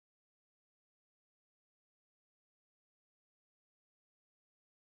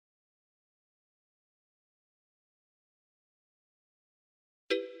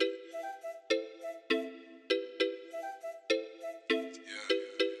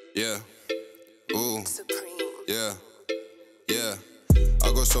Yeah, ooh, Spriiite. yeah, yeah.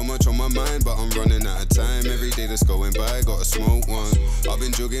 I got so much on my mind, but I'm running out of time. Every day that's going by, gotta smoke one. I've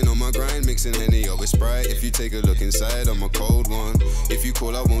been jogging on my grind, mixing Henny up with Spriiite. If you take a look inside, I'm a cold one. If you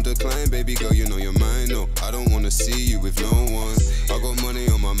call, I won't decline, baby girl, you know you're mine. No, I don't wanna see you with no one. I got money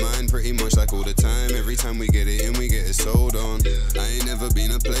on my mind, pretty much like all the time. Every time we get it in, we get it sold on. I ain't never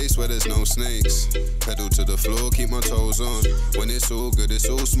been a place where there's no snakes. Pedal to the floor, keep my toes on. When it's all good, it's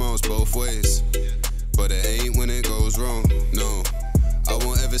all smiles both ways. But it ain't when it goes wrong, no. I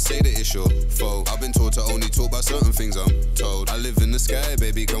won't ever say that it's your fault. I've been taught to only talk about certain things, I'm told. I live in the sky,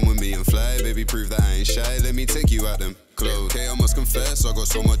 baby, come with me and fly. Baby, prove that I ain't shy, let me take you out them clothes. Okay, I must confess, I got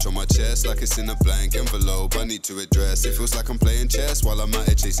so much on my chest, like it's in a blank envelope I need to address. It feels like I'm playing chess while I'm out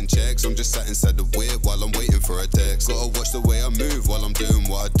here chasing checks. I'm just sat inside the whip while I'm waiting for a text. Gotta watch the way I move while I'm doing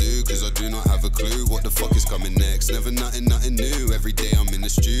what I do, cause I do not have a clue what the fuck is coming next. Never nothing new, every day I'm in the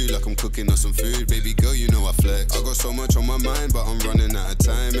stew like I'm cooking up some food. Baby girl, you know I flex. I got so much on my mind, but I'm running out of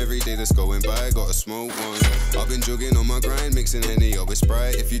time. Every day that's going by, gotta smoke one. I've been jogging on my grind, mixing Henny up with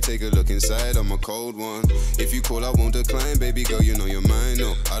Spriiite. If you take a look inside, I'm a cold one. If you call, I won't decline, baby girl, you know you're mine.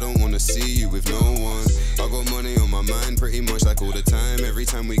 No, I don't wanna see you with no one. I got money on my mind, pretty much like all the time. Every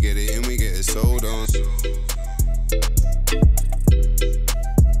time we get it in, we get it sold on.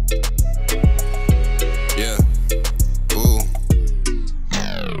 Yeah, ooh.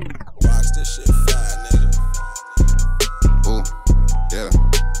 Watch this shit fly, nigga. Ooh, yeah.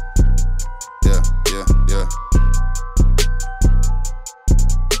 Yeah, yeah, yeah.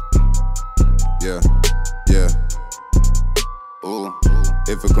 Yeah, yeah. Ooh,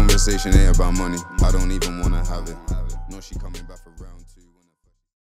 if a conversation ain't about money, I don't even wanna have it. No, she coming back for round two.